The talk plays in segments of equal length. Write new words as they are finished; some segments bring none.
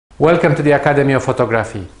Welcome to the Academy of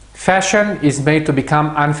Photography. Fashion is made to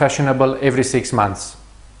become unfashionable every 6 months.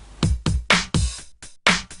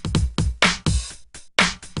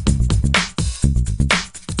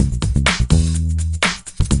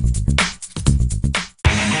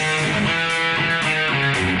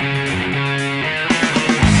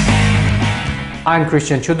 I'm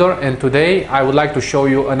Christian Tudor, and today I would like to show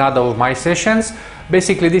you another of my sessions.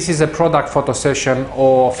 Basically, this is a product photo session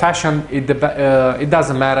or fashion, it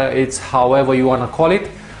doesn't matter, it's however you want to call it.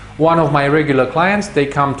 One of my regular clients, they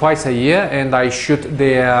come twice a year and I shoot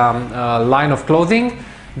their line of clothing.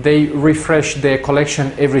 They refresh their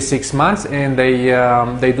collection every 6 months and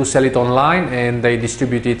they do sell it online and they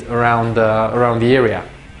distribute it around the area.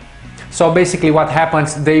 So basically what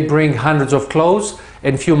happens, they bring hundreds of clothes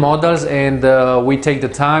and few models, and we take the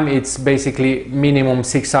time. It's basically minimum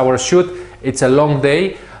 6 hours shoot. It's a long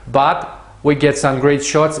day, but we get some great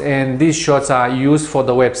shots, and these shots are used for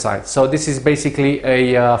the website. So this is basically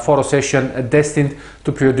a photo session destined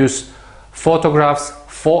to produce photographs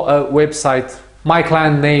for a website. My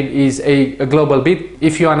client name is a Global Bit.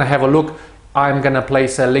 If you want to have a look, I'm gonna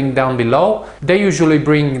place a link down below. They usually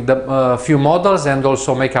bring the few models and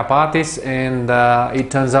also makeup artists, and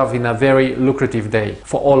it turns out in a very lucrative day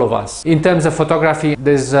for all of us. In terms of photography,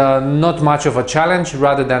 there's not much of a challenge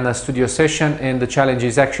rather than a studio session, and the challenge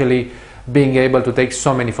is actually being able to take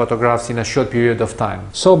so many photographs in a short period of time.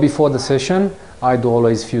 So before the session, I do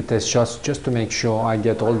always few test shots just to make sure I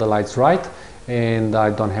get all the lights right and I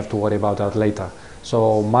don't have to worry about that later.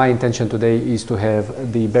 So my intention today is to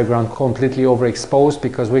have the background completely overexposed,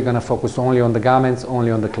 because we're going to focus only on the garments,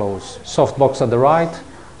 only on the clothes. Soft box on the right,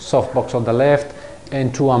 soft box on the left,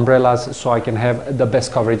 and 2 umbrellas so I can have the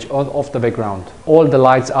best coverage of the background. All the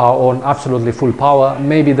lights are on absolutely full power.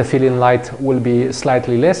 Maybe the fill-in light will be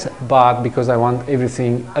slightly less, but because I want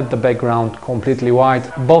everything at the background completely white,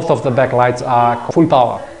 both of the backlights are full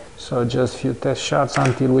power. So just few test shots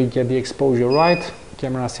until we get the exposure right.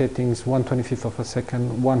 Camera settings 1/25 of a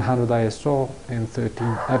second, 100 ISO and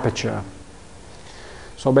 13 aperture.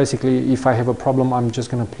 So basically, if I have a problem, I'm just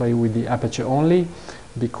going to play with the aperture only,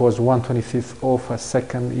 because 1/25 of a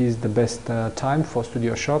second is the best time for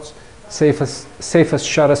studio shots. Safest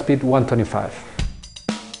shutter speed 125.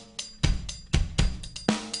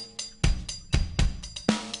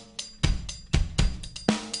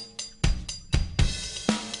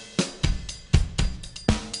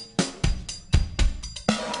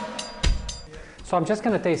 So I'm just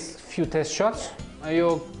going to take a few test shots.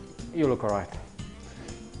 You look all right.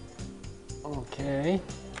 Okay.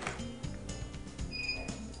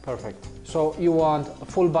 Perfect. So you want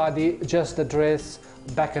full body, just the dress,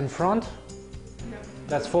 back and front? Yeah.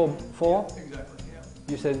 That's four? Exactly, yeah.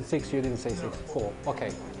 You said 6, you didn't say 6. 4,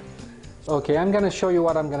 okay. Okay, I'm going to show you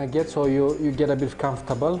what I'm going to get so you get a bit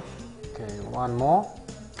comfortable. Okay, one more.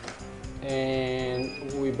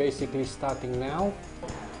 And we're basically starting now.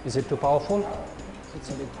 Is it too powerful? It's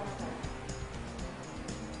a bit.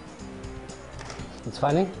 It's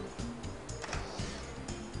funny.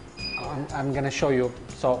 I'm gonna show you.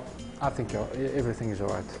 So I think everything is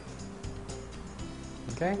alright.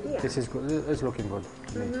 Okay, yeah. This is good. It's looking good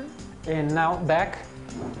to me. And now back.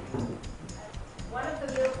 One of the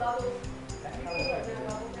little bubbles.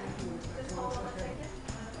 Just hold on a second.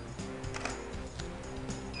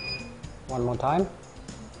 One more time.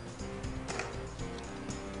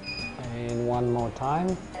 And one more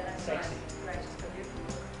time.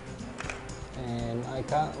 And I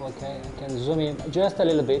can zoom in just a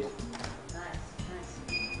little bit. Nice.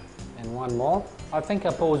 And one more. I think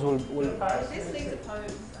a pose will. This needs a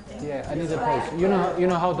pose, I think. Yeah, I need a pose. You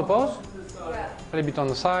know how to pose? Yeah. A little bit on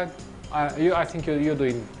the side. I think you're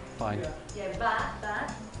doing fine. Yeah,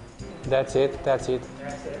 but. That's it. That's it.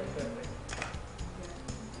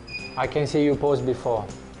 I can see you pose before.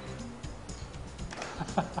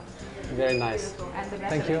 Very nice.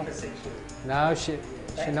 Thank you. Now she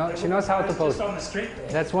knows how to pose.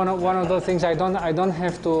 That's one of those things. I don't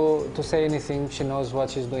have to say anything. She knows what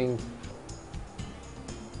she's doing.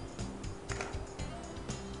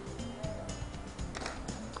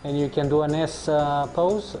 And you can do an S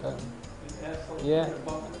pose. Yeah.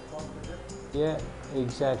 Yeah.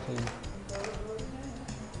 Exactly.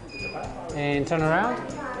 And turn around.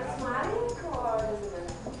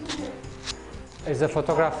 As a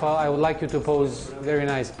photographer, I would like you to pose very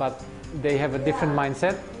nice, but they have a different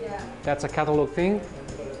mindset. Yeah. That's a catalog thing.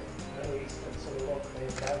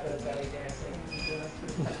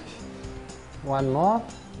 One more.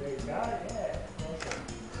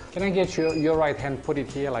 Can I get your right hand, put it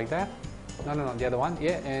here like that? No, the other one.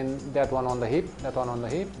 Yeah, and that one on the hip, that one on the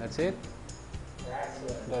hip. That's it.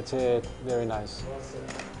 That's it. Very nice.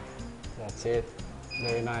 That's it.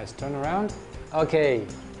 Very nice. Turn around. Okay.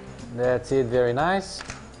 That's it. Very nice.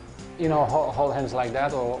 You know, hold hands like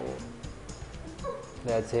that, or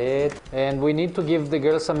that's it. And we need to give the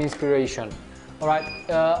girl some inspiration. All right.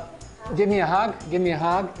 Give me a hug. Give me a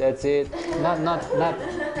hug. That's it. Not.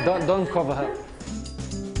 Don't cover her.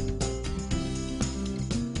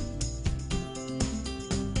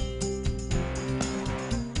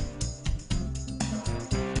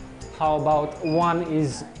 How about one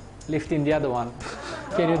is lifting the other one?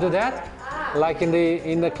 Can you do that? Like in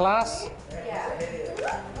the class?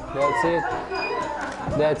 That's it.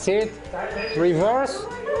 That's it. Reverse.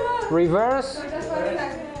 Reverse.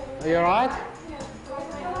 Are you alright?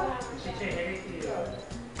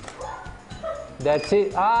 That's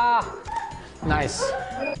it. Ah, nice.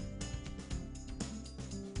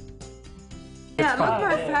 Yeah, look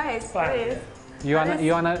more size, please. You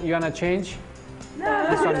wanna change? No,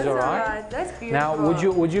 This one is alright. That's beautiful.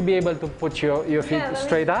 Now, would you be able to put your feet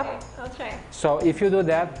straight up? I'll try. So if you do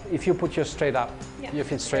that, if you put your straight up, your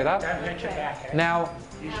feet straight up. Now,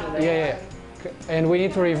 yeah. And we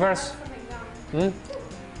need to reverse.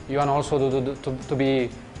 You want also to be.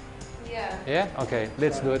 Yeah. Yeah. Okay.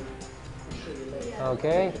 Let's do it.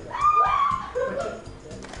 Okay.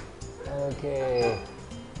 Okay.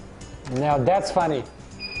 Now that's funny.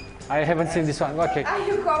 I haven't seen this one. Okay.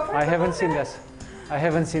 I haven't seen this. I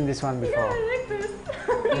haven't seen this one before. I like this.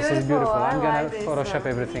 This is beautiful. I'm gonna like this Photoshop one.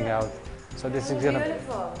 everything out. So this is gonna.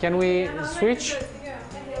 Beautiful. Can we switch?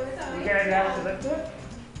 You guys have to lift it?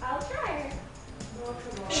 I'll try.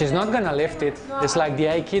 She's not gonna lift it. It's like the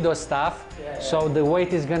Aikido stuff. So the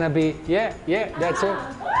weight is gonna be, yeah, that's it.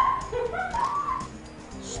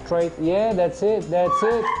 Straight, yeah, that's it. That's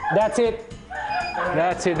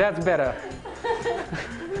it. That's better.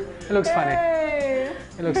 It looks funny.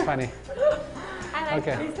 It looks funny. I like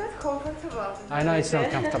Okay. this. That's comfortable. I know it's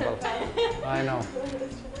not comfortable. I know.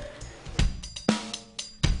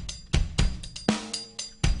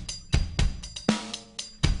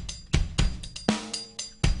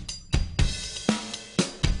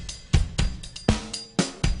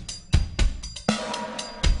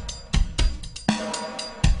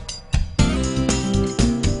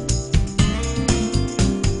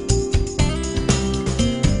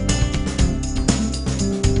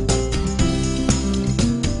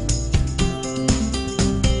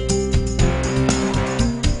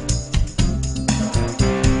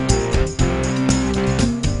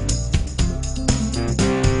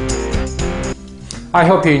 I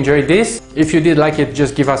hope you enjoyed this. If you did like it,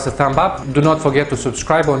 just give us a thumb up. Do not forget to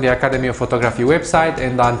subscribe on the Academy of Photography website,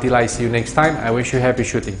 and until I see you next time, I wish you happy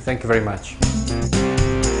shooting. Thank you very much.